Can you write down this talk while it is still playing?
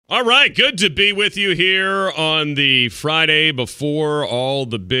All right, good to be with you here on the Friday before all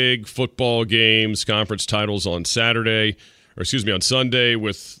the big football games, conference titles on Sunday,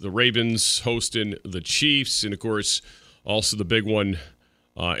 with the Ravens hosting the Chiefs, and of course, also the big one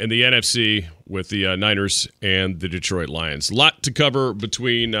in the NFC with the Niners and the Detroit Lions. A lot to cover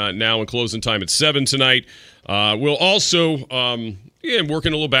between now and closing time at 7 tonight. We'll also, working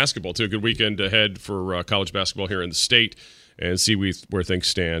a little basketball, too. A good weekend ahead for college basketball here in the state. And see where things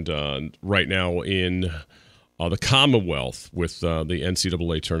stand right now in the Commonwealth with the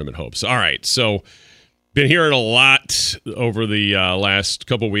NCAA tournament hopes. All right, so been hearing a lot over the last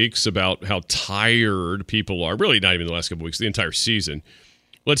couple weeks about how tired people are. Really, not even the last couple weeks, the entire season.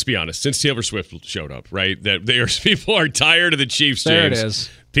 Let's be honest. Since Taylor Swift showed up, right? People are tired of the Chiefs. James. There it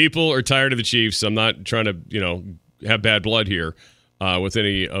is. People are tired of the Chiefs. I'm not trying to, have bad blood here with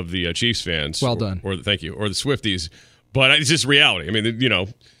any of the Chiefs fans. Well done. Thank you. Or the Swifties. But it's just reality. I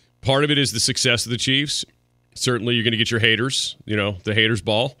mean, part of it is the success of the Chiefs. Certainly, you're going to get your haters, the haters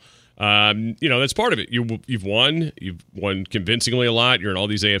ball. That's part of it. You've won. You've won convincingly a lot. You're in all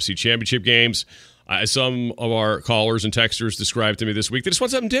these AFC championship games. Some of our callers and texters described to me this week, they just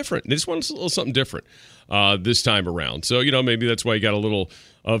want something different. They just want a little something different this time around. So, maybe that's why you got a little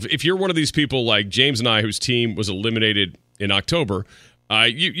of, if you're one of these people like James and I, whose team was eliminated in October,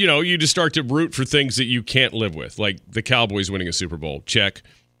 you just start to root for things that you can't live with, like the Cowboys winning a Super Bowl, check.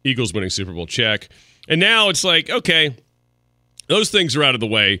 Eagles winning Super Bowl, check. And now it's like, okay, those things are out of the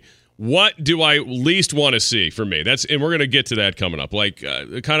way. What do I least want to see from me? And we're going to get to that coming up. Like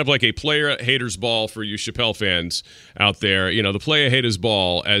kind of like a player haters ball for you Chappelle fans out there. The player haters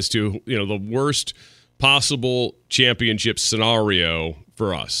ball as to the worst possible championship scenario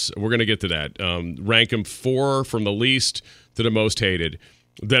for us. We're going to get to that. Rank them 4 from the least to the most hated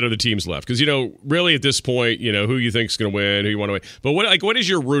that are the teams left. Because, really at this point, who you think is going to win, who you want to win. But what is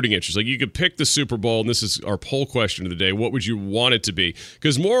your rooting interest? Like, you could pick the Super Bowl, and this is our poll question of the day. What would you want it to be?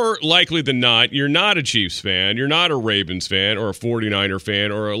 Because more likely than not, you're not a Chiefs fan, you're not a Ravens fan, or a 49er fan,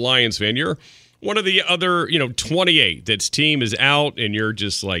 or a Lions fan. You're one of the other, 28 that's team is out, and you're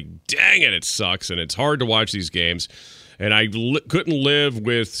just like, dang it sucks, and it's hard to watch these games. And I couldn't live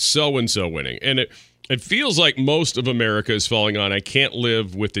with so-and-so winning. And it feels like most of America is falling on, I can't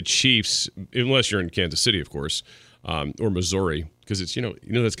live with the Chiefs, unless you're in Kansas City, of course, or Missouri, because it's,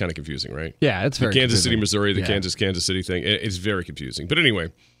 that's kind of confusing, right? Yeah, it's very the Kansas confusing. City, Missouri, the Kansas City thing, it's very confusing. But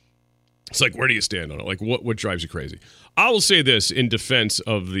anyway, it's like, where do you stand on it? Like, what drives you crazy? I will say this in defense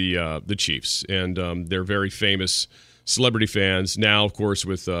of the Chiefs, and they're very famous celebrity fans. Now, of course,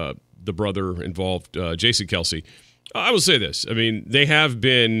 with the brother involved, Jason Kelce. I will say this. I mean, they have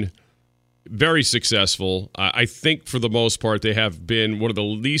been very successful. I think for the most part, they have been one of the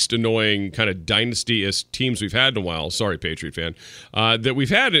least annoying kind of dynasty-est teams we've had in a while. Sorry, Patriot fan. That we've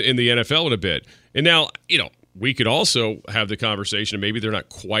had in the NFL in a bit. And now, we could also have the conversation, and maybe they're not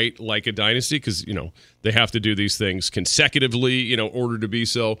quite like a dynasty because, they have to do these things consecutively, in order to be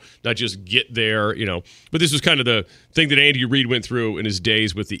so, not just get there, But this was kind of the thing that Andy Reid went through in his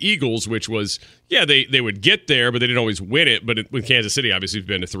days with the Eagles, which was, they would get there, but they didn't always win it. But with Kansas City, obviously, have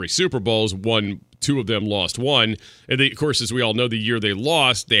been to 3 Super Bowls, won 2 of them, lost 1. And of course, as we all know, the year they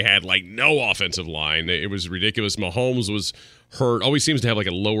lost, they had like no offensive line. It was ridiculous. Mahomes was hurt. Always seems to have like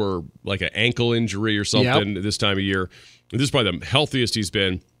a lower, like an ankle injury or something this time of year. And this is probably the healthiest he's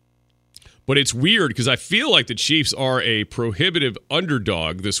been. But it's weird because I feel like the Chiefs are a prohibitive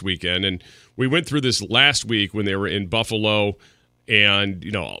underdog this weekend. And we went through this last week when they were in Buffalo, and,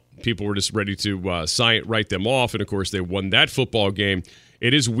 people were just ready to write them off. And, of course, they won that football game.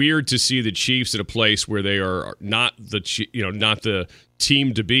 It is weird to see the Chiefs at a place where they are not the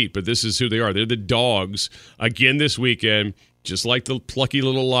team to beat, but this is who they are. They're the dogs again this weekend, just like the plucky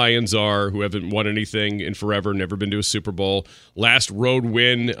little Lions are, who haven't won anything in forever, never been to a Super Bowl. Last road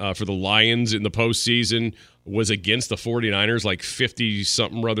win for the Lions in the postseason was against the 49ers like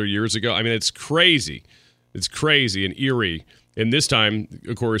 50-something other years ago. I mean, it's crazy. It's crazy and eerie. And this time,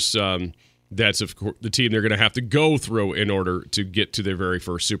 of course, that's the team they're going to have to go through in order to get to their very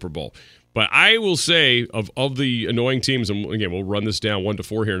first Super Bowl. But I will say, of the annoying teams, and again, we'll run this down 1 to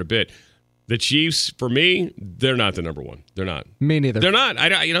 4 here in a bit, the Chiefs, for me, they're not the number one. They're not. Me neither. They're not. I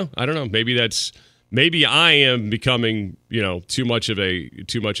don't know. Maybe I am becoming, too much of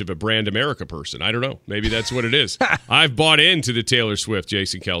a brand America person. I don't know. Maybe that's what it is. I've bought into the Taylor Swift,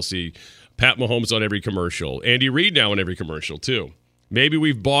 Jason Kelce, Pat Mahomes on every commercial, Andy Reid now on every commercial too. Maybe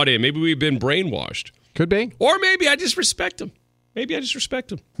we've bought in. Maybe we've been brainwashed. Could be. Or maybe I just respect them. Maybe you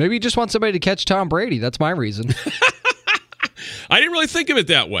just want somebody to catch Tom Brady. That's my reason. I didn't really think of it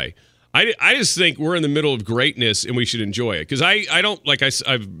that way. I just think we're in the middle of greatness and we should enjoy it. Because I don't, like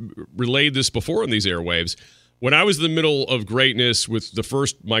I've relayed this before on these airwaves. When I was in the middle of greatness with the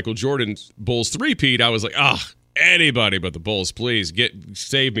first Michael Jordan Bulls three-peat, I was like, anybody but the Bulls, please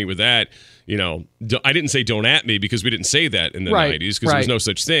save me with that. You know, I didn't say don't at me because we didn't say that in the 90s because there was no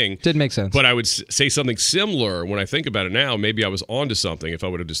such thing. Didn't make sense. But I would say something similar when I think about it now. Maybe I was onto something if I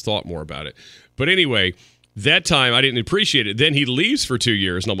would have just thought more about it. But anyway, that time I didn't appreciate it. Then he leaves for 2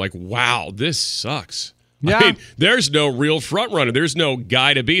 years, and I'm like, wow, this sucks. Yeah. I mean, there's no real front runner. There's no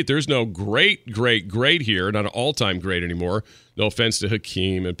guy to beat. There's no great here. Not an all-time great anymore. No offense to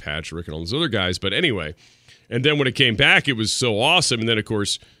Hakeem and Patrick and all those other guys. But anyway, and then when it came back, it was so awesome. And then, of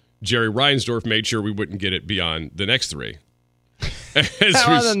course, Jerry Reinsdorf made sure we wouldn't get it beyond the next three.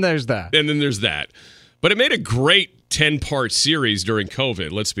 Then there's that. And then there's that. But it made a great 10-part series during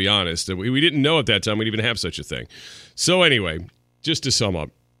COVID, let's be honest. We didn't know at that time we'd even have such a thing. So anyway, just to sum up,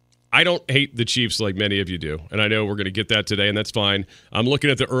 I don't hate the Chiefs like many of you do, and I know we're going to get that today, and that's fine. I'm looking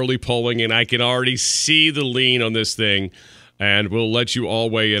at the early polling, and I can already see the lean on this thing, and we'll let you all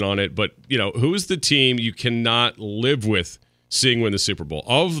weigh in on it. But, you know, who's the team you cannot live with seeing win the Super Bowl?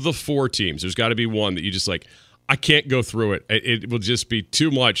 Of the 4 teams, there's got to be one that you just like, I can't go through it. It will just be too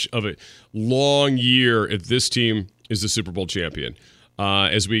much of a long year if this team is the Super Bowl champion.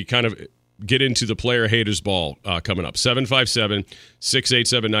 As we kind of get into the player haters ball coming up.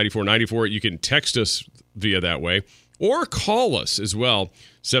 757-687-9494. You can text us via that way or call us as well.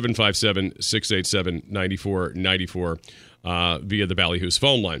 757-687-9494 via the Ballyhoo's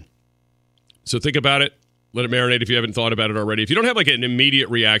phone line. So think about it. Let it marinate if you haven't thought about it already. If you don't have like an immediate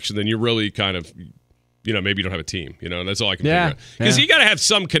reaction, then you're really kind of, you know, maybe you don't have a team. You know, that's all I can figure out. Because you got to have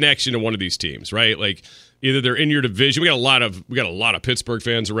some connection to one of these teams, right? Like either they're in your division. We got a lot of Pittsburgh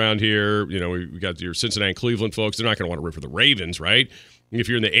fans around here. You know, we got your Cincinnati and Cleveland folks. They're not going to want to root for the Ravens, right? If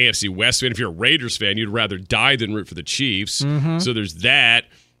you're in the AFC West fan, if you're a Raiders fan, you'd rather die than root for the Chiefs. Mm-hmm. So there's that.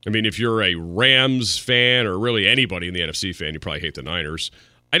 I mean, if you're a Rams fan or really anybody in the NFC fan, you probably hate the Niners.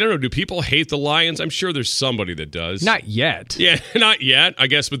 I don't know. Do people hate the Lions? I'm sure there's somebody that does. Not yet. Yeah, not yet, I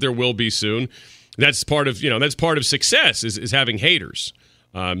guess, but there will be soon. That's part of success is having haters.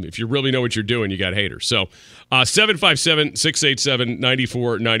 If you really know what you're doing, you got haters. So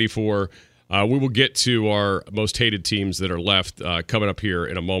 757-687-9494. We will get to our most hated teams that are left coming up here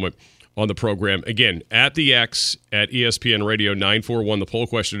in a moment on the program. Again, at the X, at ESPN Radio 941. The poll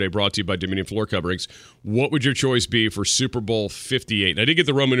question today brought to you by Dominion Floor Coverings. What would your choice be for Super Bowl 58? And I did get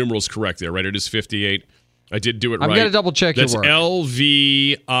the Roman numerals correct there, right? It is 58. I did do it right. I'm going to double check your work. That's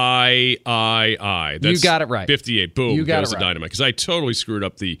LVIII. You got it right. 58. Boom. You got it right. The dynamite. Because I totally screwed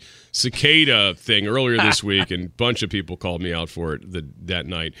up the cicada thing earlier this week, and a bunch of people called me out for it that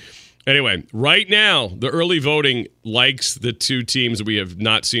night. Anyway, right now, the early voting likes the 2 teams that we have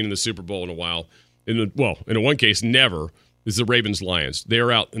not seen in the Super Bowl in a while. In one case, never, is the Ravens-Lions. They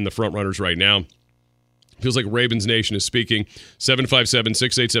are out in the front runners right now. Feels like Ravens Nation is speaking.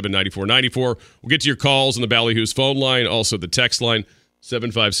 757-687-9494. We'll get to your calls on the Ballyhoo's phone line, also the text line,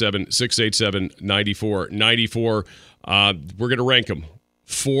 757-687-9494. We're going to rank them.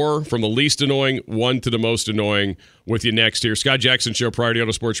 4 from the least annoying, 1 to the most annoying. With you next here. Scott Jackson Show, Priority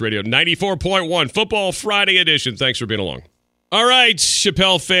Auto Sports Radio, 94.1, Football Friday edition. Thanks for being along. All right,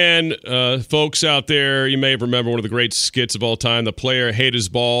 Chappelle fan folks out there, you may remember one of the great skits of all time, the player haters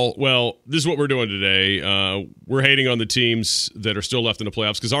ball. Well, this is what we're doing today. We're hating on the teams that are still left in the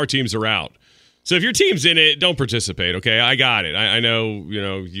playoffs because our teams are out. So if your team's in it, don't participate, okay? I got it. I know,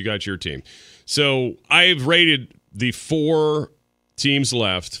 you got your team. So I've rated the 4 teams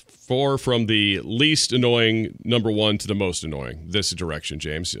left, 4 from the least annoying, number 1 to the most annoying. This direction,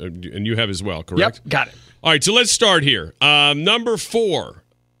 James. And you have as well, correct? Yep, got it. All right, so let's start here. Number 4,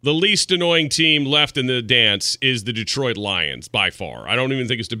 the least annoying team left in the dance is the Detroit Lions, by far. I don't even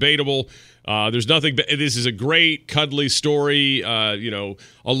think it's debatable. There's nothing. This is a great, cuddly story,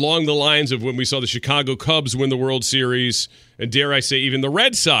 along the lines of when we saw the Chicago Cubs win the World Series, and dare I say, even the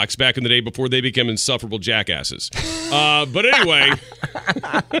Red Sox back in the day before they became insufferable jackasses. But anyway,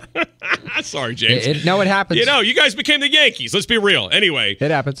 sorry, James. It happens. You guys became the Yankees. Let's be real. Anyway, it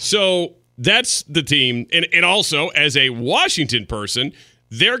happens. So that's the team, and also as a Washington person,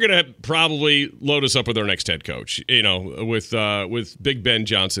 they're going to probably load us up with our next head coach, with Big Ben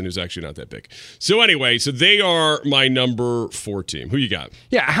Johnson, who's actually not that big. So anyway, they are my number 4 team. Who you got?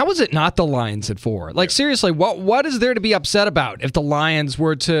 Yeah, how is it not the Lions at 4? Like, seriously, what is there to be upset about if the Lions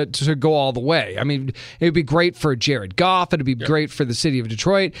were to go all the way? I mean, it would be great for Jared Goff. It would be great for the city of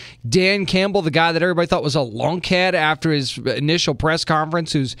Detroit. Dan Campbell, the guy that everybody thought was a lunkhead after his initial press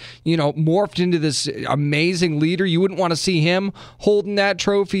conference, who's, morphed into this amazing leader. You wouldn't want to see him holding that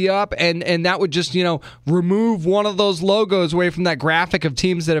trophy up, and that would just, remove one of those logos away from that graphic of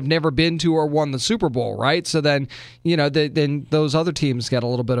teams that have never been to or won the Super Bowl, right? So then, then those other teams get a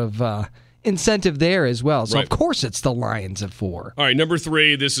little bit of incentive there as well. So, Right. Of course, it's the Lions at 4. All right, number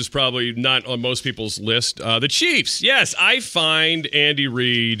 3, this is probably not on most people's list. The Chiefs. Yes, I find Andy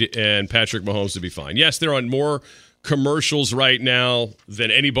Reid and Patrick Mahomes to be fine. Yes, they're on more commercials right now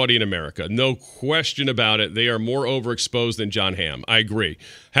than anybody in America. No question about it. They are more overexposed than John Hamm. I agree.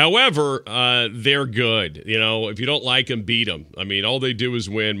 However, they're good. If you don't like them, beat them. I mean, all they do is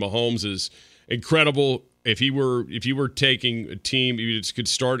win. Mahomes is incredible. If you were taking a team, you could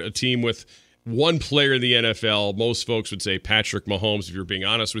start a team with one player in the NFL. Most folks would say Patrick Mahomes, if you're being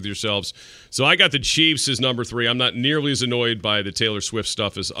honest with yourselves. So I got the Chiefs as number 3. I'm not nearly as annoyed by the Taylor Swift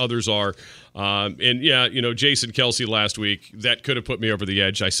stuff as others are. Jason Kelce last week, that could have put me over the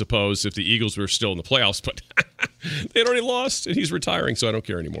edge, I suppose, if the Eagles were still in the playoffs. But they'd already lost, and he's retiring, so I don't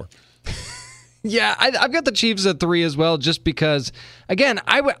care anymore. Yeah, I've got the Chiefs at 3 as well, just because, again,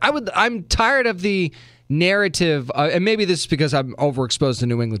 I'm tired of the narrative, and maybe this is because I'm overexposed to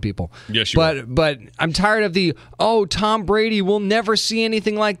New England people. Yes, you are. But I'm tired of the, Tom Brady will never see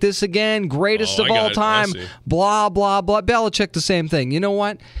anything like this again, greatest of all time, blah, blah, blah. Belichick, the same thing. You know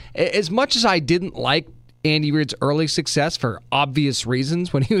what? As much as I didn't like Andy Reid's early success for obvious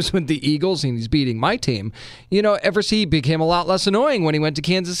reasons when he was with the Eagles and he's beating my team, ever since he became a lot less annoying when he went to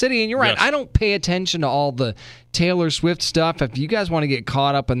Kansas City. And you're right, Yes. I don't pay attention to all the Taylor Swift stuff. If you guys want to get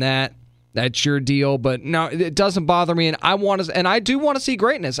caught up in that, that's your deal. But no, it doesn't bother me. And I do want to see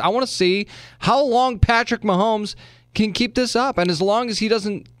greatness. I want to see how long Patrick Mahomes can keep this up. And as long as he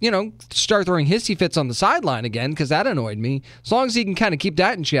doesn't, start throwing hissy fits on the sideline again, because that annoyed me, as long as he can kind of keep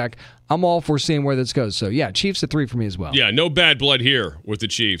that in check, I'm all for seeing where this goes. So, yeah, Chiefs at 3 for me as well. Yeah, no bad blood here with the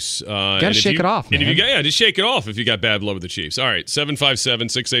Chiefs. Got to shake it off, man. Just shake it off if you got bad blood with the Chiefs. All right,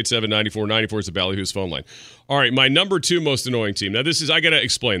 757-687-9494 is the Ballyhoo's phone line. All right, my number 2 most annoying team. Now, I got to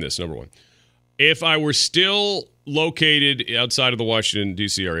explain this, number 1. If I were still located outside of the Washington,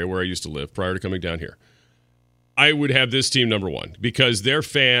 D.C. area where I used to live prior to coming down here, I would have this team number 1 because their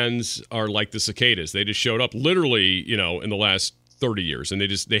fans are like the cicadas. They just showed up literally, in the last 30 years, and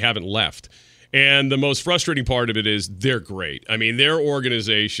they haven't left. And the most frustrating part of it is they're great. I mean, their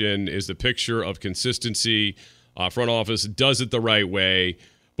organization is the picture of consistency. Front office does it the right way.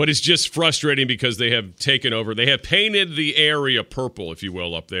 But it's just frustrating because they have taken over. They have painted the area purple, if you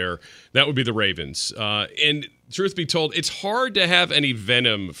will, up there. That would be the Ravens. And truth be told, it's hard to have any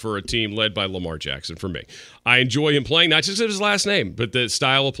venom for a team led by Lamar Jackson for me. I enjoy him playing, not just his last name, but the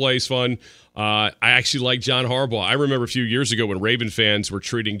style of play is fun. I actually like John Harbaugh. I remember a few years ago when Raven fans were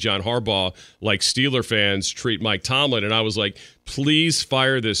treating John Harbaugh like Steeler fans treat Mike Tomlin, and I was like, please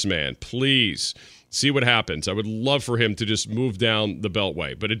fire this man, please. See what happens. I would love for him to just move down the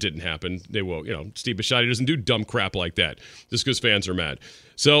Beltway, but it didn't happen. They will, Steve Bisciotti doesn't do dumb crap like that just because fans are mad.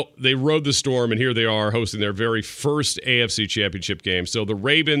 So they rode the storm, and here they are hosting their very first AFC Championship game. So the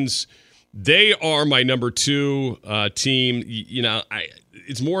Ravens, they are my number 2 team.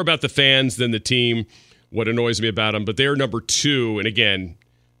 It's more about the fans than the team, what annoys me about them, but they're number 2. And again,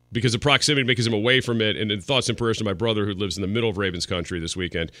 because of proximity because I'm away from it, and in thoughts and prayers to my brother who lives in the middle of Ravens country this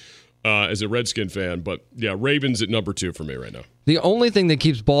weekend. As a Redskin fan, but yeah, Ravens at number 2 for me right now. The only thing that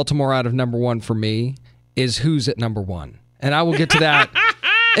keeps Baltimore out of number 1 for me is who's at number 1. And I will get to that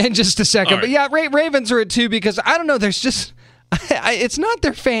in just a second. Right. But yeah, Ravens are at 2 because I don't know, there's just, it's not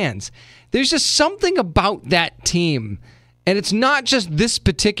their fans. There's just something about that team. And it's not just this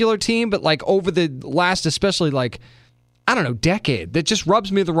particular team, but like over the last, especially decade that just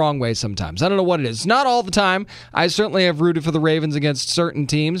rubs me the wrong way sometimes. I don't know what it is. Not all the time. I certainly have rooted for the Ravens against certain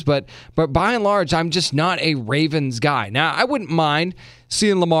teams, but by and large, I'm just not a Ravens guy. Now, I wouldn't mind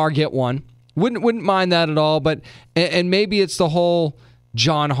seeing Lamar get one. Wouldn't mind that at all, but and maybe it's the whole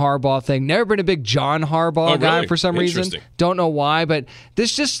John Harbaugh thing. Never been a big John Harbaugh guy for some reason. Don't know why, but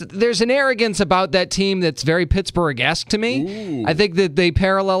there's an arrogance about that team that's very Pittsburgh-esque to me. Ooh. I think that they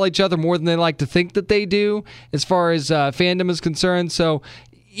parallel each other more than they like to think that they do as far as fandom is concerned. So,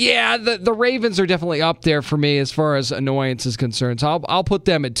 yeah, the Ravens are definitely up there for me as far as annoyance is concerned. So I'll put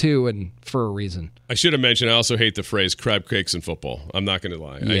them at 2 and for a reason. I should have mentioned I also hate the phrase crab cakes in football. I'm not going to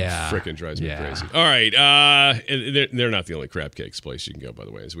lie. Yeah. It freaking drives me crazy. All right. They're not the only crab cakes place you can go, by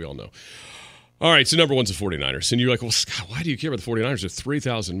the way, as we all know. All right, so number 1's the 49ers. And you're like, well, Scott, why do you care about the 49ers? They're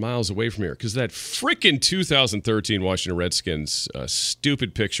 3,000 miles away from here. Because that freaking 2013 Washington Redskins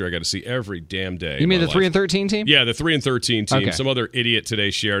stupid picture I got to see every damn day. You mean the 3-13 team? Yeah, the 3-13 team. Okay. Some other idiot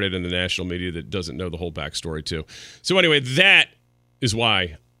today shared it in the national media that doesn't know the whole backstory, too. So anyway, that is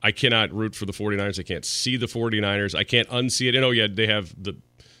why I cannot root for the 49ers. I can't see the 49ers. I can't unsee it. And, oh, yeah, they have the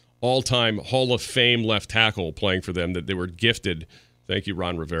all-time Hall of Fame left tackle playing for them that they were gifted. Thank you,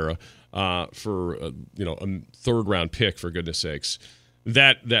 Ron Rivera, for a third-round pick, for goodness sakes.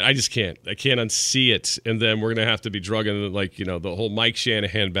 That I just can't. I can't unsee it. And then we're going to have to be drugging, the whole Mike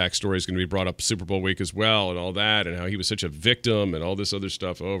Shanahan backstory is going to be brought up Super Bowl week as well, and all that, and how he was such a victim and all this other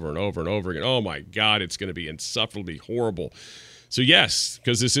stuff over and over and over again. Oh, my God, it's going to be insufferably horrible. So, yes,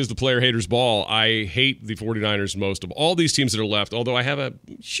 because this is the player haters ball, I hate the 49ers most of all these teams that are left, although I have a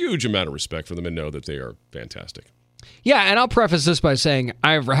huge amount of respect for them and know that they are fantastic. Yeah, and I'll preface this by saying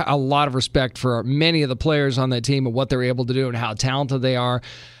I have a lot of respect for many of the players on that team and what they're able to do and how talented they are.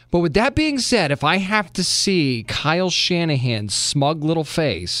 But with that being said, if I have to see Kyle Shanahan's smug little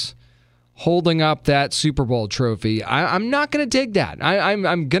face holding up that Super Bowl trophy, I'm not going to dig that. I'm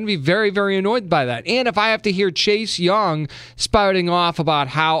going to be very, very annoyed by that. And if I have to hear Chase Young spouting off about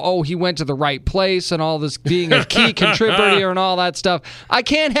how, he went to the right place and all this being a key contributor and all that stuff, I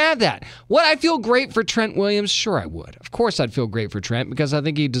can't have that. Would I feel great for Trent Williams? Sure I would. Of course I'd feel great for Trent because I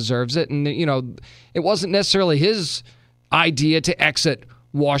think he deserves it. And, it wasn't necessarily his idea to exit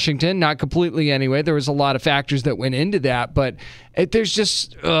Washington, not completely anyway. There was a lot of factors that went into that, but there's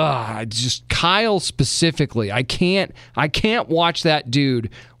just Kyle specifically. I can't watch that dude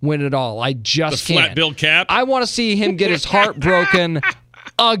win it all. I just can't. The flat bill cap. I want to see him get his heart broken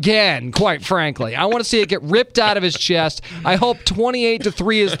again, quite frankly. I want to see it get ripped out of his chest. I hope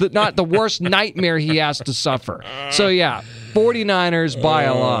 28-3 is not the worst nightmare he has to suffer. So, yeah, 49ers by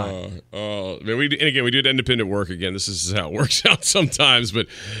a lot. We do independent work again. This is how it works out sometimes, but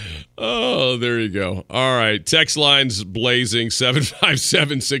there you go. All right, text lines blazing,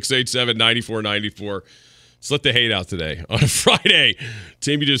 757-687-9494. Let's let the hate out today on a Friday.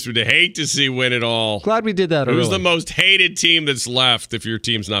 Team you just would hate to see win it all. Glad we did that early. Who's the most hated team that's left if your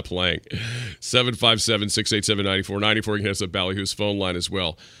team's not playing? 757-687-9494. You can hit us at Ballyhoo's phone line as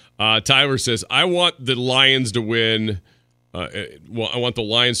well. Tyler says, I want the Lions to win. I want the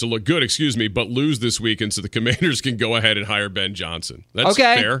Lions to look good, but lose this weekend so the Commanders can go ahead and hire Ben Johnson. That's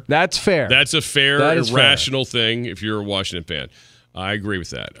fair. That's fair. That's a fair, irrational thing if you're a Washington fan. I agree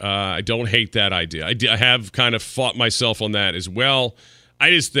with that. I don't hate that idea. I have kind of fought myself on that as well. I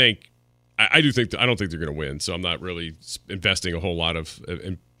just think I don't think they're going to win, so I'm not really investing a whole lot of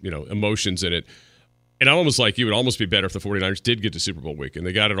emotions in it. And I'm almost like you would almost be better if the 49ers did get to Super Bowl week and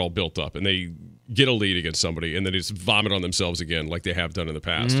they got it all built up and they get a lead against somebody and then they just vomit on themselves again like they have done in the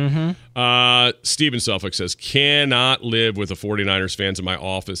past. Mm-hmm. Steven Suffolk says, cannot live with the 49ers fans in my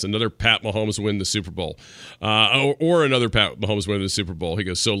office. Another Pat Mahomes win the Super Bowl. Or another Pat Mahomes win the Super Bowl. He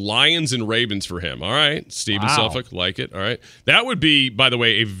goes, so Lions and Ravens for him. All right, Steven Suffolk, like it. All right. That would be, by the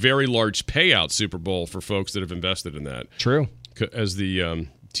way, a very large payout Super Bowl for folks that have invested in that. True. As the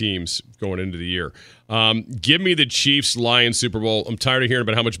teams going into the year. Give me the Chiefs-Lions Super Bowl. I'm tired of hearing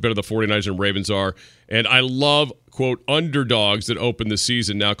about how much better the 49ers and Ravens are. And I love, quote, underdogs that open the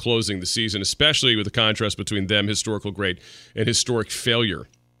season, now closing the season, especially with the contrast between them, historical great, and historic failure.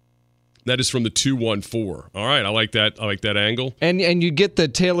 That is from the 214. All right, I like that. I like that angle. And you get the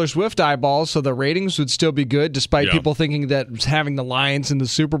Taylor Swift eyeballs, so the ratings would still be good, despite people thinking that having the Lions in the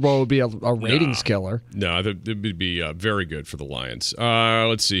Super Bowl would be a ratings killer. No, it would be very good for the Lions.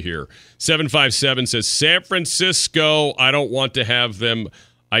 Let's see here. 757 says, San Francisco, I don't want them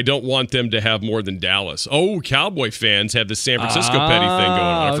to have more than Dallas. Oh, Cowboy fans have the San Francisco petty thing going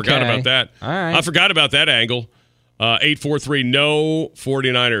on. I forgot about that. All right. I forgot about that angle. 843, no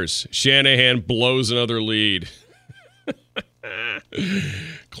 49ers. Shanahan blows another lead.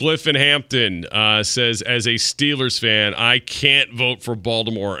 Cliff in Hampton says, as a Steelers fan, I can't vote for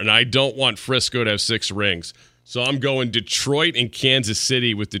Baltimore, and I don't want Frisco to have 6 rings. So I'm going Detroit and Kansas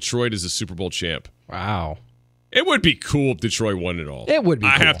City with Detroit as the Super Bowl champ. Wow. It would be cool if Detroit won it all. It would be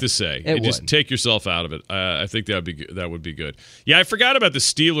cool. I have to say. Just take yourself out of it. I think that would be good. Yeah, I forgot about the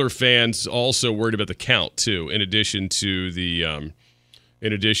Steeler fans also worried about the count, too, in addition to the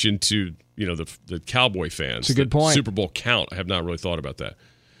Cowboy fans. That's a good point. Super Bowl count. I have not really thought about that.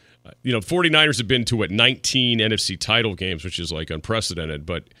 49ers have been to, 19 NFC title games, which is, unprecedented,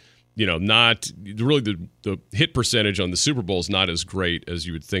 but not really the hit percentage on the Super Bowl is not as great as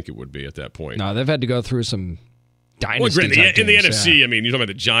you would think it would be at that point. No, they've had to go through some dynasty in the NFC, you're talking about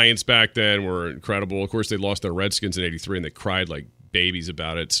the Giants back then were incredible. Of course, they lost their Redskins in '83, and they cried like babies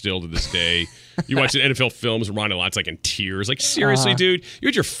about it still to this day. You watch the NFL films, Ronnie Lott's in tears. Seriously, dude? You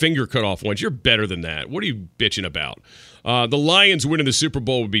had your finger cut off once. You're better than that. What are you bitching about? The Lions winning the Super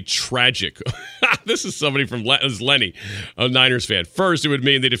Bowl would be tragic. This is somebody from Lenny, a Niners fan. First, it would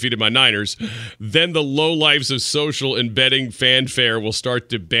mean they defeated my Niners. Then the low lives of social and betting fanfare will start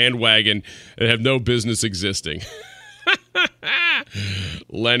to bandwagon and have no business existing.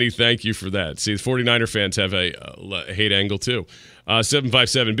 Lenny, thank you for that. See, the 49er fans have a hate angle too.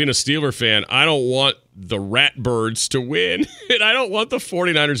 757, being a Steeler fan, I don't want the Ratbirds to win, and I don't want the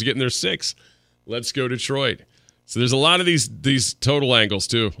 49ers getting their 6. Let's go Detroit. So there's a lot of these total angles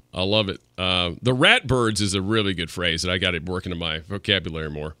too. I love it. The Ratbirds is a really good phrase, and I got it working in my vocabulary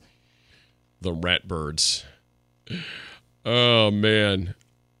more. The Ratbirds. Oh, man.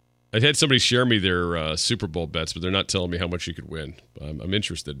 I had somebody share me their Super Bowl bets, but they're not telling me how much you could win. I'm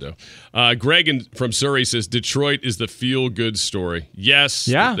interested, though. Greg from Surrey says, Detroit is the feel-good story. Yes,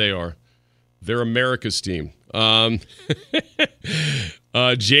 they are. They're America's team. James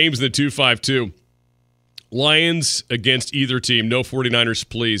the 252. Lions against either team. No 49ers,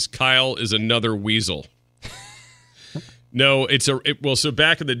 please. Kyle is another weasel. No, so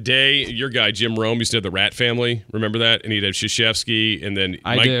back in the day, your guy, Jim Rome, used to have the Rat Family. Remember that? And he'd have Krzyzewski, and then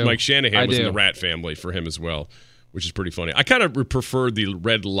Mike Shanahan was in the Rat Family for him as well, which is pretty funny. I kind of preferred the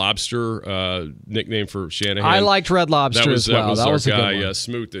Red Lobster nickname for Shanahan. I liked Red Lobster as well. That was a good one.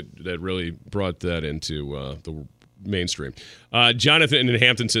 Smoot that really brought that into the mainstream. Jonathan in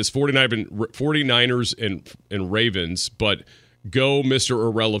Hampton says 49ers and Ravens, but go Mr.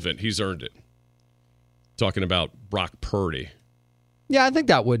 Irrelevant. He's earned it. Talking about Brock Purdy. Yeah, I think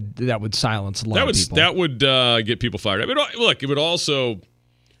that would silence a lot of people. That would get people fired up. Look, it would also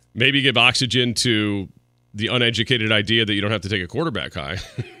maybe give oxygen to the uneducated idea that you don't have to take a quarterback high.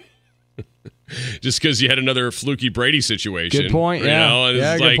 Just because you had another fluky Brady situation. Good point,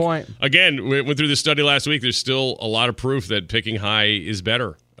 yeah. Good point. Again, we went through this study last week. There's still a lot of proof that picking high is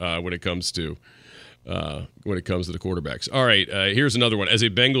better when it comes to the quarterbacks. All right, here's another one. As a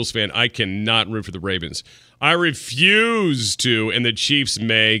Bengals fan, I cannot root for the Ravens. I refuse to, and the Chiefs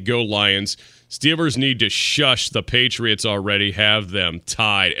may. Go Lions. Steelers need to shush. The Patriots already have them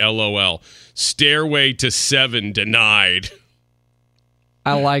tied. LOL. Stairway to 7 denied.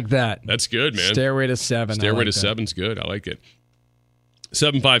 I like that. That's good, man. Stairway to 7. Stairway to 7's good. I like it.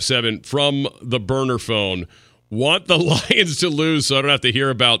 757 from the burner phone. Want the Lions to lose so I don't have to hear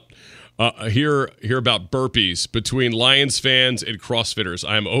about burpees between Lions fans and CrossFitters.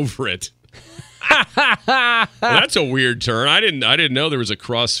 I'm over it. Well, that's a weird turn. I didn't know there was a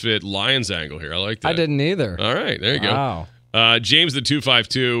CrossFit Lions angle here. I like that. I didn't either. All right, there you go. James the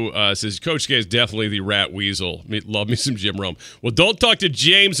 252 says Coach K is definitely the rat weasel. Love me some Jim Rome. Well, don't talk to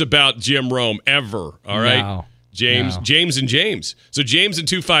James about Jim Rome ever. All right. No. James and James. So James and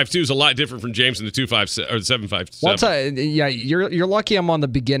 252 is a lot different from James and the 757. You're lucky I'm on the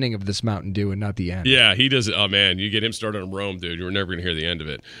beginning of this Mountain Dew and not the end. Yeah, he does. Oh man, you get him started on Rome, dude. You're never gonna hear the end of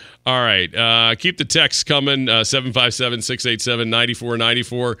it. All right, keep the texts coming.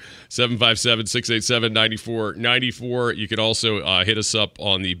 757-687-9494. 757-687-9494. You can also hit us up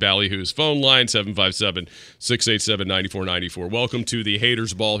on the Ballyhoo's phone line. 757-687-9494. Welcome to the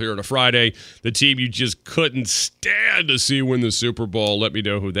Haters Ball here on a Friday. The team you just couldn't stand to see win the Super Bowl. Let me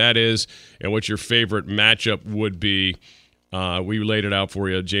know who that is and what your favorite matchup would be. We laid it out for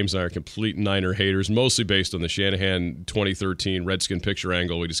you. James and I are complete Niner haters, mostly based on the Shanahan 2013 Redskin picture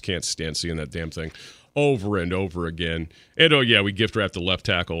angle. We just can't stand seeing that damn thing over and over again. And, we gift wrapped the left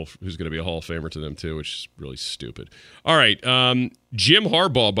tackle, who's going to be a Hall of Famer to them, too, which is really stupid. All right. Jim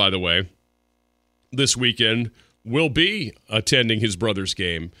Harbaugh, by the way, this weekend will be attending his brother's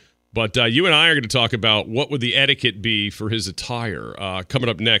game. But you and I are going to talk about what would the etiquette be for his attire. Coming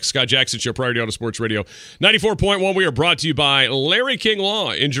up next, Scott Jackson Show, Priority Auto Sports Radio 94.1. We are brought to you by Larry King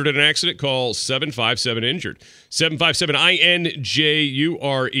Law. Injured in an accident? Call 757-INJURED.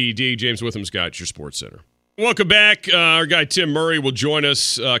 757-INJURED. James Witham's got your Sports Center. Welcome back. Our guy Tim Murray will join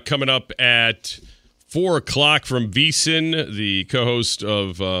us coming up at 4 o'clock from VSiN, the co-host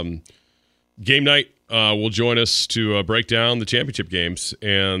of Game Night. Will join us to break down the championship games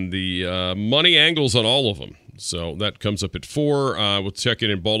and the money angles on all of them. So that comes up at 4. We'll check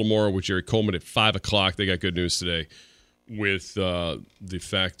in Baltimore with Jerry Coleman at 5 o'clock. They got good news today with the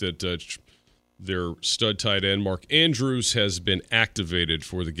fact that their stud tight end, Mark Andrews, has been activated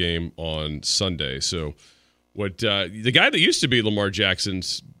for the game on Sunday. So what the guy that used to be Lamar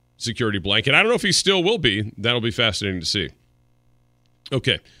Jackson's security blanket, I don't know if he still will be. That'll be fascinating to see.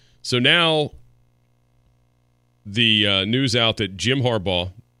 Okay, so now the news out that Jim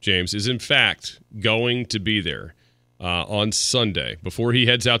Harbaugh, James, is in fact going to be there on Sunday before he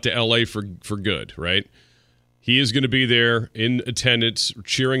heads out to L.A. for good, right? He is going to be there in attendance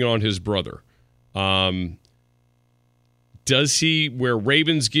cheering on his brother. Does he wear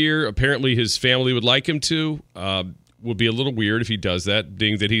Ravens gear? Apparently his family would like him to. Would be a little weird if he does that,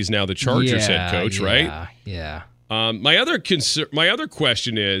 being that he's now the Chargers head coach, right? Yeah. My other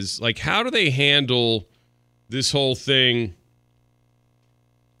question is, like, how do they handle this whole thing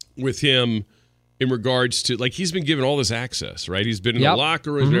with him in regards to, like, he's been given all this access, right? He's been in the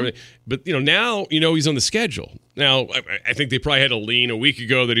locker room and everything. But, now, he's on the schedule. Now, I think they probably had a lean a week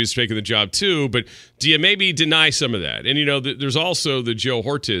ago that he was taking the job too, but do you maybe deny some of that? And, there's also the Joe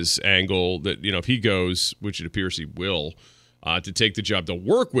Hortiz angle that, if he goes, which it appears he will, to take the job to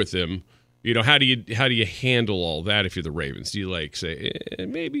work with him, how do you handle all that if you're the Ravens? Do you say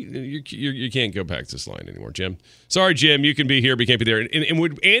maybe you can't go back to this line anymore, Jim? Sorry, Jim, you can be here, but you can't be there. And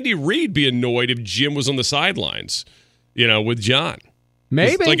would Andy Reid be annoyed if Jim was on the sidelines, with John?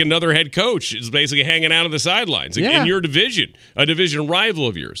 Maybe. It's like another head coach is basically hanging out on the sidelines in your division, a division rival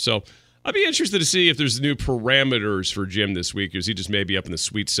of yours. So I'd be interested to see if there's new parameters for Jim this week. Or is he just maybe up in the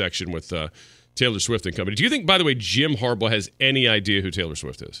suite section with Taylor Swift and company? Do you think, by the way, Jim Harbaugh has any idea who Taylor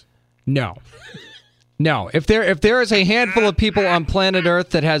Swift is? No. If there is a handful of people on planet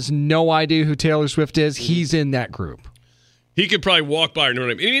Earth that has no idea who Taylor Swift is, he's in that group. He could probably walk by her and know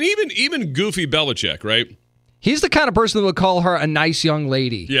what I mean. I mean, even goofy Belichick, right? He's the kind of person that would call her a nice young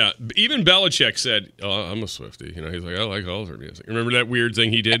lady. Yeah, even Belichick said, I'm a Swiftie. He's like, I like all of her music. Remember that weird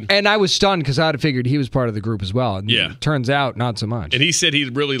thing he did? And I was stunned because I had figured he was part of the group as well. And turns out, not so much. And he said he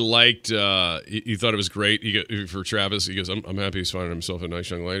really liked, he thought it was great for Travis. He goes, I'm happy he's finding himself a nice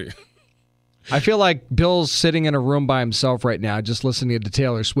young lady. I feel like Bill's sitting in a room by himself right now, just listening to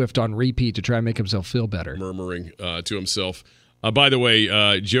Taylor Swift on repeat to try and make himself feel better. Murmuring to himself. By the way,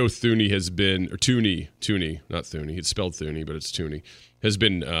 Joe Thuney has been, or Tooney, not Thuney. It's spelled Thuney, but it's Tooney, has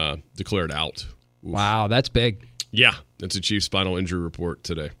been declared out. Oof. Wow, that's big. Yeah, that's a Chiefs spinal injury report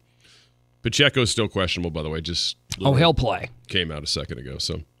today. Pacheco's still questionable, by the way. He'll play. Came out a second ago.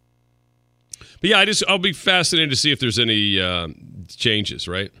 So, but yeah, I'll be fascinated to see if there's any changes,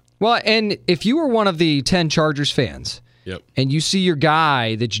 right? Well, and if you were one of the 10 Chargers fans, and you see your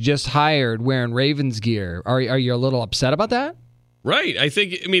guy that you just hired wearing Ravens gear, are you a little upset about that? Right. I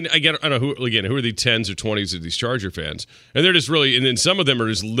don't know who are the 10s or 20s of these Charger fans? And they're just really, and then some of them are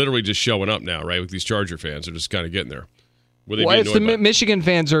just literally just showing up now, right? With these Charger fans, they're just kind of getting there. It's the Michigan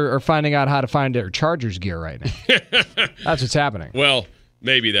fans are finding out how to find their Chargers gear right now. That's what's happening. Well,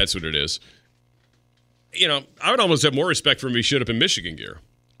 maybe that's what it is. I would almost have more respect for him if he showed up in Michigan gear.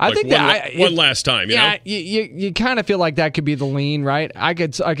 I think one last time, you know? You kind of feel like that could be the lean, right? I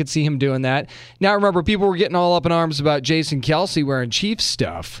could see him doing that. Now, remember, people were getting all up in arms about Jason Kelce wearing Chiefs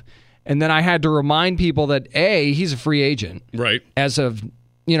stuff, and then I had to remind people that, A, he's a free agent. Right. As of,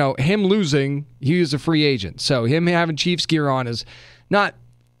 him losing, he was a free agent. So him having Chiefs gear on is not,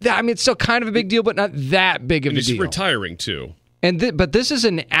 it's still kind of a big deal, but not that big of a deal. He's retiring, too. But this is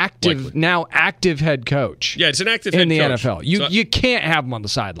an active head coach. Yeah, it's an active head coach in the NFL. You can't have him on the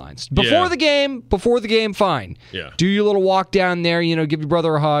sidelines before the game. Fine. Yeah. Do your little walk down there. Give your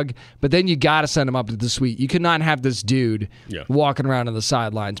brother a hug. But then you got to send him up to the suite. You cannot have this dude walking around on the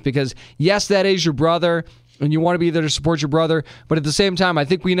sidelines because yes, that is your brother. And you want to be there to support your brother, but at the same time, I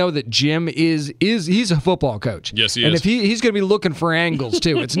think we know that Jim he's a football coach. Yes, he is. And if he's going to be looking for angles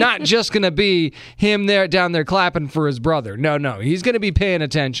too, it's not just going to be him down there clapping for his brother. No, he's going to be paying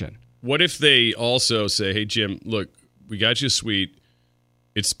attention. What if they also say, "Hey, Jim, look, we got you a suite.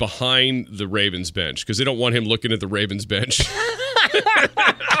 It's behind the Ravens bench," because they don't want him looking at the Ravens bench.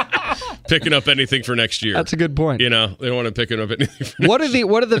 Picking up anything for next year. That's a good point. They don't want to pick up anything for what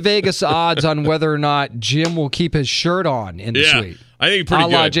are the Vegas odds on whether or not Jim will keep his shirt on in the suite? I think pretty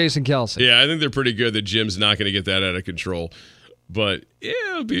good. A la Jason Kelce. Yeah, I think they're pretty good that Jim's not going to get that out of control. But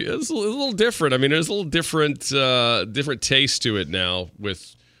it's a little different. I mean, there's a little different taste to it now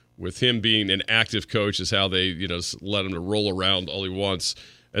with him being an active coach, is how they let him to roll around all he wants,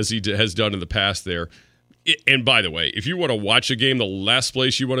 as he has done in the past there. And by the way, if you want to watch a game, the last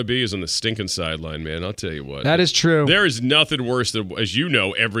place you want to be is on the stinking sideline, man. I'll tell you what. That is true. There is nothing worse than, as you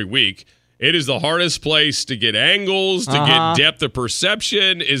know, every week, it is the hardest place to get angles, to get depth of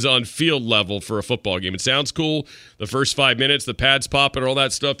perception is on field level for a football game. It sounds cool. The first 5 minutes, the pads popping, all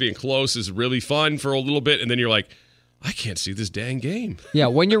that stuff, being close is really fun for a little bit. And then you're like, I can't see this dang game. Yeah,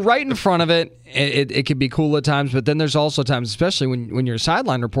 when you're right in front of it, it can be cool at times, but then there's also times, especially when you're a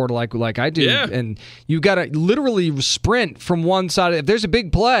sideline reporter like I do, and you've got to literally sprint from one side. If there's a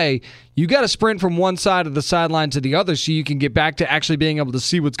big play, you got to sprint from one side of the sideline to the other so you can get back to actually being able to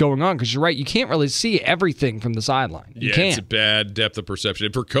see what's going on, because you're right, you can't really see everything from the sideline. You can't. It's a bad depth of perception.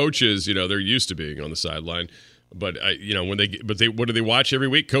 And for coaches, they're used to being on the sideline. But what do they watch every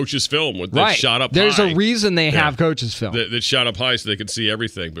week? Coach's film with that shot up There's high. a reason they have coach's film that shot up high so they can see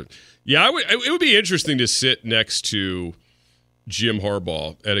everything. But yeah, it would be interesting to sit next to Jim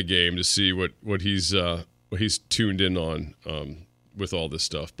Harbaugh at a game to see what he's tuned in on with all this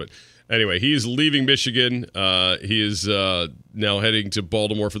stuff. But anyway, he is leaving Michigan. He is now heading to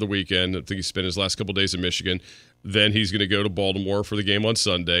Baltimore for the weekend. I think he spent his last couple days in Michigan. Then he's going to go to Baltimore for the game on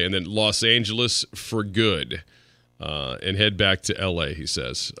Sunday, and then Los Angeles for good. And head back to L.A., he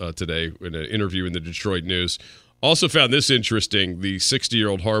says, today in an interview in the Detroit News. Also found this interesting. The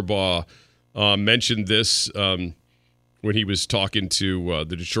 60-year-old Harbaugh mentioned this when he was talking to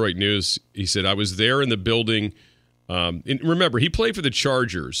the Detroit News. He said, I was there in the building. And remember, he played for the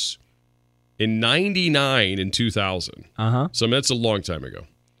Chargers in 99 and 2000. Uh-huh. So that's a long time ago.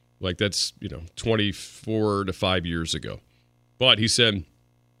 Like that's, 24 to 5 years ago. But he said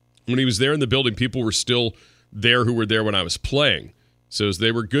when he was there in the building, people were still there who were there when I was playing. So as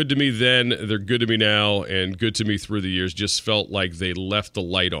they were good to me then, they're good to me now, and good to me through the years. Just felt like they left the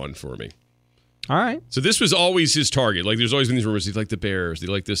light on for me. All right. So this was always his target. Like there's always been these rumors, he liked the Bears, he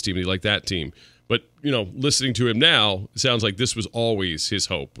liked this team, he liked that team. But, listening to him now, it sounds like this was always his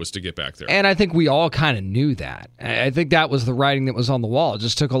hope, was to get back there. And I think we all kind of knew that. I think that was the writing that was on the wall. It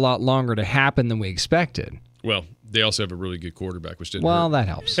just took a lot longer to happen than we expected. Well, they also have a really good quarterback, which didn't Well, hurt. that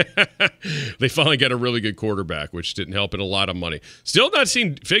helps. They finally got a really good quarterback, which didn't help, and a lot of money. Still not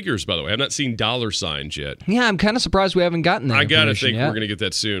seen figures, by the way. I've not seen dollar signs yet. Yeah, I'm kind of surprised we haven't gotten that. I got to information think yet. we're going to get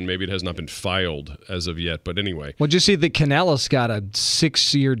that soon. Maybe it has not been filed as of yet, but anyway. Well, did you see that Canellis got a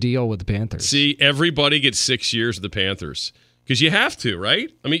 6-year deal with the Panthers? See, everybody gets 6 years with the Panthers because you have to,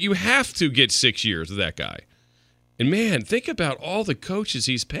 right? I mean, you have to get 6 years with that guy. And, man, think about all the coaches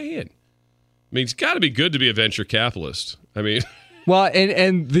he's paying. I mean, it's got to be good to be a venture capitalist. I mean, well,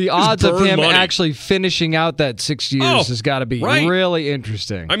 and the odds of him money. actually finishing out that 6 years has got to be really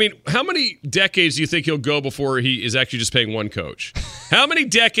interesting. I mean, how many decades do you think he'll go before he is actually just paying one coach? How many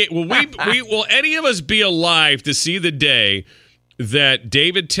decades will any of us be alive to see the day that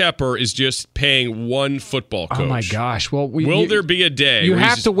David Tepper is just paying one football coach? Oh my gosh! Well, will there be a day? You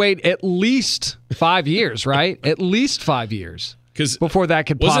have to wait at least 5 years, right? At least 5 years. Because before that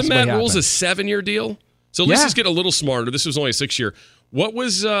could possibly happen. Wasn't Matt happen. Rule's a 7-year deal? So let's just get a little smarter. This was only a 6-year. What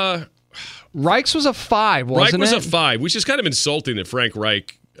was Reich's was a 5, wasn't it? Reich was a 5, which is kind of insulting that Frank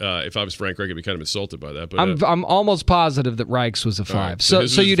Reich. If I was Frank Reich, I'd be kind of insulted by that. But I'm almost positive that Reich's was a 5. Right,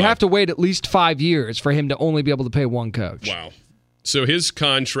 so you'd have to wait at least 5 years for him to only be able to pay one coach. Wow. So his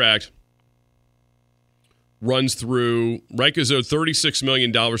contract runs through. Reich is owed $36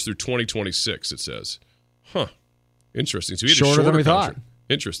 million through 2026. It says, huh. Interesting. So he had shorter a shorter than we contract. thought.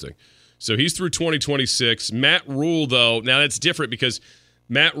 Interesting. So he's through 2026. Matt Rule, though, now that's different because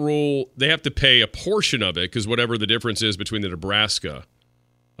Matt Rule, they have to pay a portion of it because whatever the difference is between the Nebraska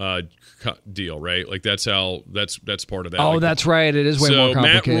deal, right? Like that's part of that. Oh, like, that's right. It is way more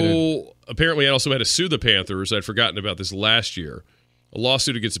complicated. So Matt Rule apparently also had to sue the Panthers. I'd forgotten about this last year. A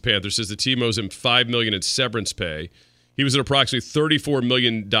lawsuit against the Panthers says the team owes him $5 million in severance pay. He was at approximately $34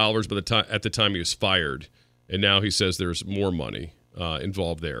 million at the time he was fired. And now he says there's more money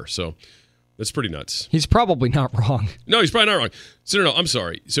involved there. So that's pretty nuts. He's probably not wrong. No, he's probably not wrong. So no, I'm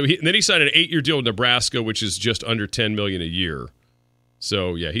sorry. So then he signed an 8-year deal with Nebraska, which is just under $10 million a year.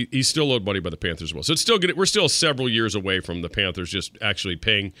 So yeah, he's still owed money by the Panthers as well. So it's still good. We're still several years away from the Panthers just actually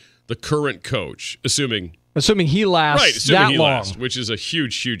paying the current coach, assuming he lasts right, assuming that he long, lasts, which is a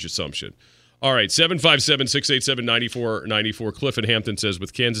huge assumption. All right, 757-687-9494. Cliff in Hampton says,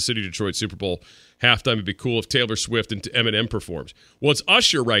 with Kansas City Detroit Super Bowl halftime, it'd be cool if Taylor Swift and Eminem performed. Well, it's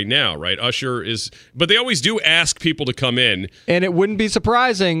Usher right now, right? Usher is, but they always do ask people to come in. And it wouldn't be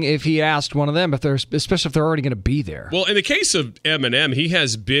surprising if he asked one of them, especially if they're already going to be there. Well, in the case of Eminem, he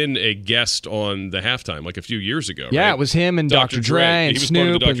has been a guest on the halftime like a few years ago. Yeah, right? it was him and Dr. Dre and he was Snoop.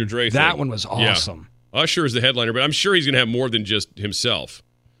 part of the Dr. Dre thing. That one was awesome. Yeah. Usher is the headliner, but I'm sure he's going to have more than just himself.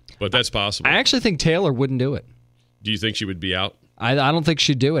 But that's possible. I actually think Taylor wouldn't do it. Do you think she would be out? I don't think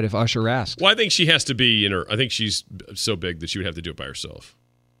she'd do it if Usher asked. Well, I think she has to be in her. I think she's so big that she would have to do it by herself.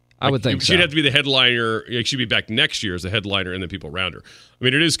 I would think so. She'd have to be the headliner. She'd be back next year as the headliner, and then people around her. I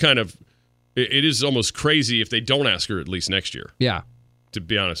mean, it is almost crazy if they don't ask her at least next year. Yeah. To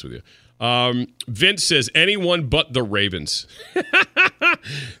be honest with you. Vince says anyone but the Ravens.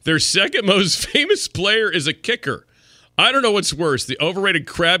 Their second most famous player is a kicker. I don't know what's worse, the overrated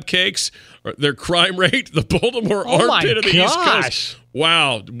crab cakes, or their crime rate, the Baltimore armpit of the East Coast.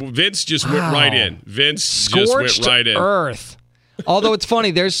 Wow. Vince just went right in. Scorched just went right in. earth. Although it's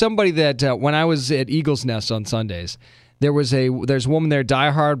funny, there's somebody that when I was at Eagles Nest on Sundays, there's a woman there,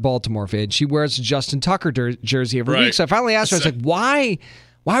 diehard Baltimore fan. She wears a Justin Tucker jersey every week. So I finally asked her, I was like,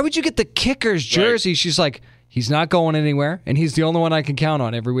 why would you get the Kicker's jersey? Right. She's like, he's not going anywhere, and he's the only one I can count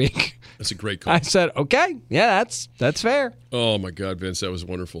on every week. That's a great call. I said, okay, yeah, that's fair. Oh, my God, Vince, that was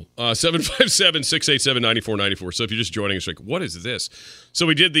wonderful. 757-687-9494. So if you're just joining us, like, what is this? So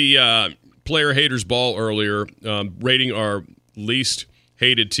we did the player haters ball earlier, rating our least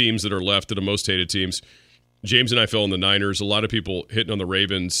hated teams that are left to the most hated teams. James and I fell on the Niners. A lot of people hitting on the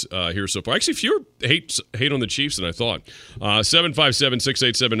Ravens here so far. Actually, fewer hate on the Chiefs than I thought.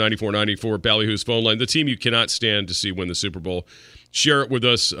 757-687-9494, Ballyhoo's phone line. The team you cannot stand to see win the Super Bowl. Share it with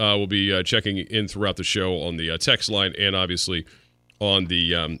us. We'll be checking in throughout the show on the text line and obviously on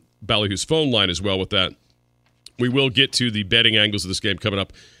the Ballyhoo's phone line as well with that. We will get to the betting angles of this game coming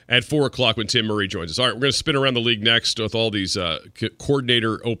up at 4 o'clock when Tim Murray joins us. All right, we're going to spin around the league next with all these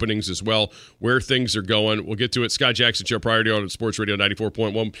coordinator openings as well, where things are going. We'll get to it. Scott Jackson Show, Priority on Sports Radio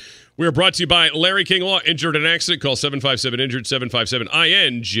 94.1. We are brought to you by Larry King Law. Injured in an accident? Call 757-INJURED,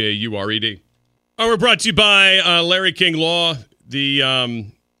 757-INJURED. All right, we're brought to you by Larry King Law.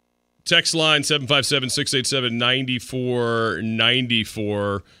 The text line,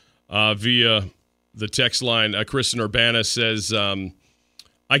 757-687-9494 via the text line. Kristen Urbana says, I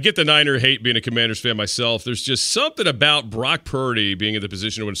get the Niner hate being a Commanders fan myself. There's just something about Brock Purdy being in the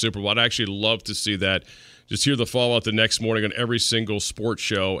position to win a Super Bowl. I'd actually love to see that. Just hear the fallout the next morning on every single sports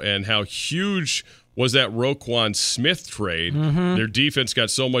show and how huge was that Roquan Smith trade. Mm-hmm. Their defense got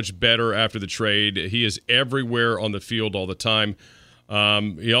so much better after the trade. He is everywhere on the field all the time.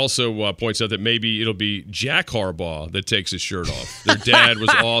 He also points out that maybe it'll be Jack Harbaugh that takes his shirt off. Their dad was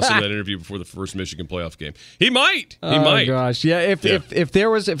awesome in that interview before the first Michigan playoff game. He might. He might. Oh gosh, yeah.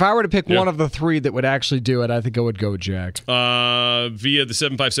 If I were to pick one of the three that would actually do it, I think I would go with Jack. Via the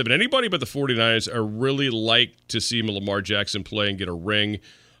 757, anybody but the 49ers are really like to see Lamar Jackson play and get a ring.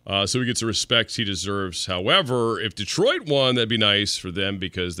 So he gets the respect he deserves. However, if Detroit won, that'd be nice for them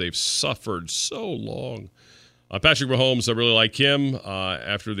because they've suffered so long. Patrick Mahomes, I really like him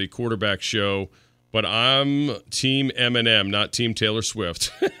after the quarterback show, but I'm Team Eminem, not Team Taylor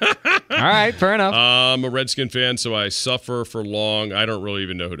Swift. All right, fair enough. I'm a Redskin fan, so I suffer for long. I don't really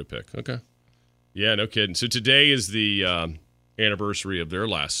even know who to pick. Okay. Yeah, no kidding. So today is the anniversary of their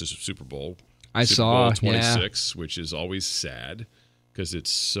last Super Bowl. Super Bowl 26, which is always sad because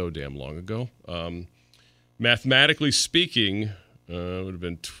it's so damn long ago. Mathematically speaking, it would have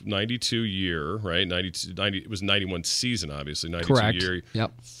been 92 year, right? 90, it was 91 season, obviously. 92 Correct. Year.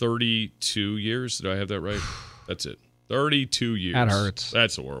 Yep. 32 years. Did I have that right? That's it. 32 years. That hurts.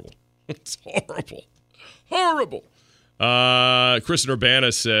 That's horrible. It's horrible. Horrible. Kristen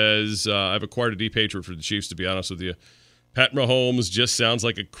Urbana says, I've acquired a deep hatred for the Chiefs, to be honest with you. Pat Mahomes just sounds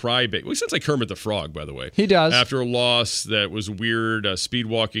like a crybaby. Well, he sounds like Kermit the Frog, by the way. He does. After a loss that was weird, speed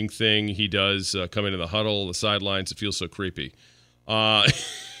walking thing he does come into the huddle, the sidelines. It feels so creepy. Wow,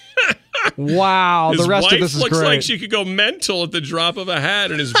 the rest of this is great. His wife looks like she could go mental at the drop of a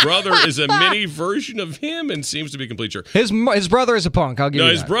hat, and his brother is a mini version of him and seems to be a complete jerk. His brother is a punk, I'll give you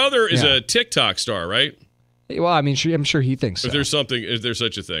that. His brother is a TikTok star, right? Well, I mean, I'm sure he thinks so. If there's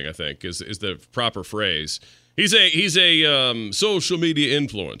such a thing, I think, is the proper phrase. He's a social media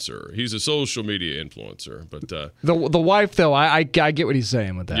influencer. He's a social media influencer, but the wife though, I get what he's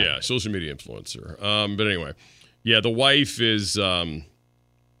saying with that. Yeah, social media influencer. But anyway, yeah, the wife is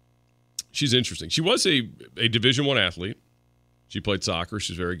she's interesting. She was a Division I athlete. She played soccer.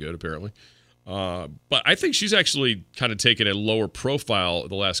 She's very good, apparently. But I think she's actually kind of taken a lower profile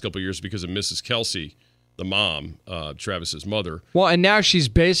the last couple of years because of Mrs. Kelsey, the mom, Travis's mother. Well, and now she's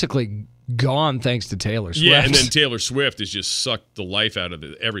basically gone thanks to Taylor Swift. Yeah, and then Taylor Swift has just sucked the life out of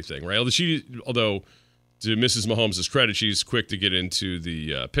everything, right? Although to Mrs. Mahomes' credit, she's quick to get into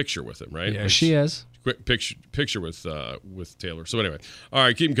the picture with him, right? Yeah, she is. Quick picture with Taylor. So anyway, all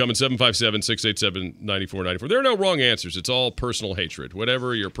right, keep them coming. 757-687-9494. There are no wrong answers. It's all personal hatred.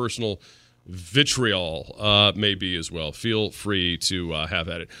 Whatever your personal vitriol may be as well. Feel free to have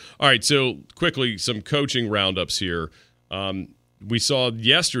at it. All right, so quickly, some coaching roundups here. We saw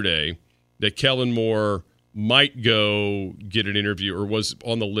yesterday that Kellen Moore might go get an interview, or was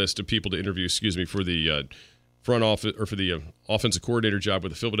on the list of people to interview, for the front office, or for the offensive coordinator job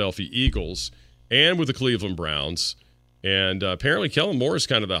with the Philadelphia Eagles and with the Cleveland Browns. And apparently Kellen Moore is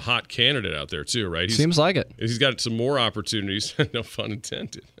kind of the hot candidate out there too, right? Seems like it. He's got some more opportunities, no pun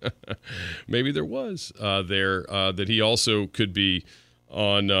intended. Maybe there was that he also could be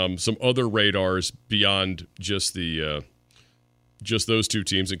on some other radars beyond just those two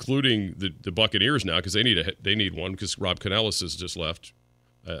teams, including the Buccaneers now, because they need one because Rob Canellis has just left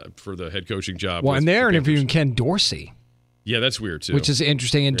for the head coaching job. Well, and they're interviewing Ken Dorsey. Yeah, that's weird, too. Which is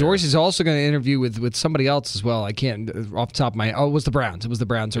interesting. And Dorsey's also going to interview with somebody else as well. I can't, off the top of my head. Oh, it was the Browns. It was the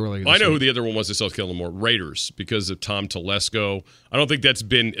Browns earlier this I know week. who the other one was to South Kellen Moore. Raiders, because of Tom Telesco. I don't think that's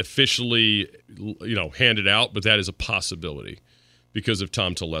been officially, handed out, but that is a possibility because of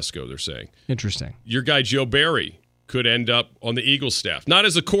Tom Telesco, they're saying. Interesting. Your guy, Joe Barry, could end up on the Eagles staff. Not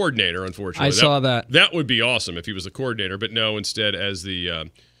as a coordinator, unfortunately. I saw that. That would be awesome if he was a coordinator, but no, instead as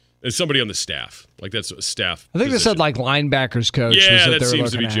as somebody on the staff. Like that's a staff I think position. they said like linebackers coach. Yeah, was that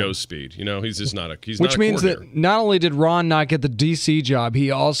seems to be at. Joe's speed. He's just not a Which means that not only did Ron not get the DC job,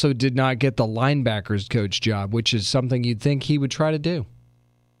 he also did not get the linebackers coach job, which is something you'd think he would try to do.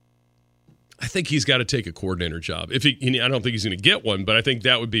 I think he's got to take a coordinator job. I don't think he's going to get one, but I think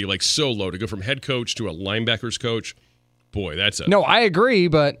that would be like so low to go from head coach to a linebackers coach. Boy, that's No, I agree,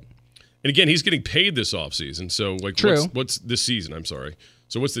 but and again, he's getting paid this offseason. So like True. What's this season, I'm sorry.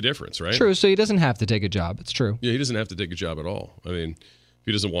 So what's the difference, right? true. So he doesn't have to take a job. It's true. Yeah, he doesn't have to take a job at all. I mean, if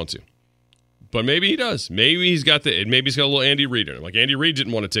he doesn't want to. But maybe he does. Maybe he's got a little Andy Reid in him. Like Andy Reid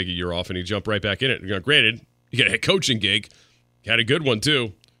didn't want to take a year off and he jumped right back in it. Granted, he got a head coaching gig. He had a good one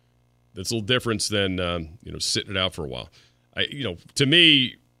too. That's a little different than sitting it out for a while. To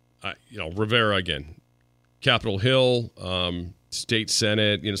me, Rivera again, Capitol Hill, State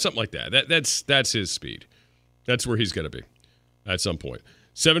Senate, something like that. That's his speed. That's where he's going to be at some point.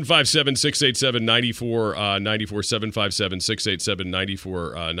 757-687-9494,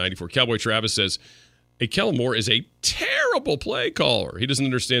 757-687-9494. Cowboy Travis says, Kellen Moore is a terrible play caller. He doesn't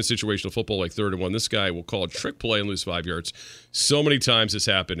understand situational football like 3rd and 1. This guy will call a trick play and lose 5 yards. So many times this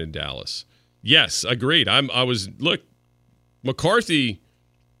happened in Dallas. Yes, agreed. Look, McCarthy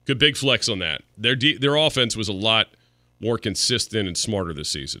could big flex on that. Their offense was a lot more consistent and smarter this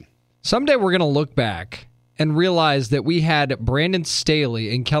season. Someday we're going to look back and realize that we had Brandon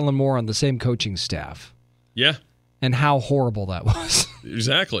Staley and Kellen Moore on the same coaching staff. Yeah. And how horrible that was.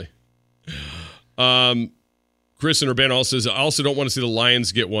 Exactly. Chris and Urbana also says, I also don't want to see the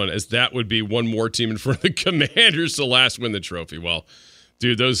Lions get one, as that would be one more team in front of the Commanders to last win the trophy. Well,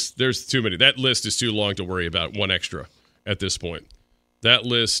 dude, there's too many. That list is too long to worry about one extra at this point. That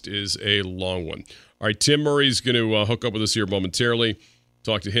list is a long one. All right, Tim Murray's going to hook up with us here momentarily.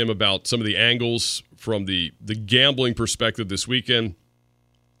 Talk to him about some of the angles from the gambling perspective this weekend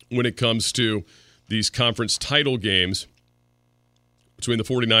when it comes to these conference title games between the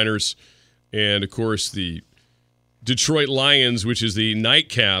 49ers and, of course, the Detroit Lions, which is the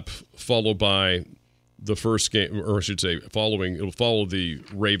nightcap, followed by the first game, or I should say, it'll follow the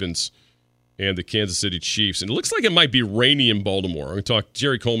Ravens and the Kansas City Chiefs. And it looks like it might be rainy in Baltimore. I'm going to talk.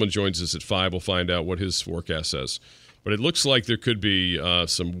 Jerry Coleman joins us at 5. We'll find out what his forecast says. But it looks like there could be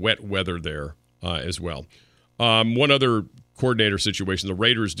some wet weather there as well. One other coordinator situation, the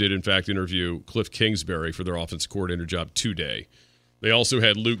Raiders did, in fact, interview Cliff Kingsbury for their offensive coordinator job today. They also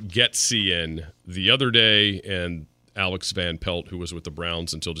had Luke Getsy in the other day and Alex Van Pelt, who was with the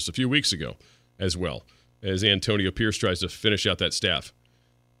Browns until just a few weeks ago as well, as Antonio Pierce tries to finish out that staff.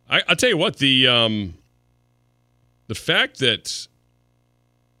 I'll tell you what, the fact that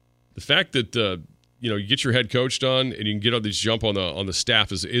you get your head coach done and you can get all these jump on the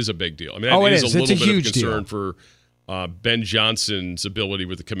staff is a big deal. I mean, that is a little bit of a concern for Ben Johnson's ability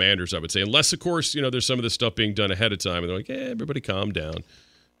with the Commanders, I would say. Unless, of course, there's some of this stuff being done ahead of time and they're like, everybody calm down.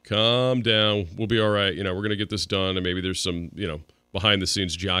 Calm down. We'll be all right. We're going to get this done. And maybe there's some,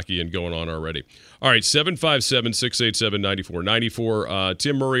 behind-the-scenes jockeying going on already. All right, 757-687-9494.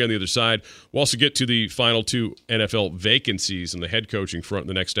 Tim Murray on the other side. We'll also get to the final 2 NFL vacancies in the head coaching front in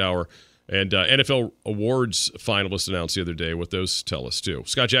the next hour. And NFL awards finalists announced the other day, what those tell us, too.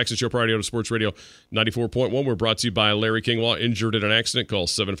 Scott Jackson Show, Priority Auto Sports Radio 94.1. We're brought to you by Larry King Law. Injured in an accident, call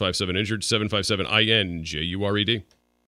 757-INJURED, 757-INJURED.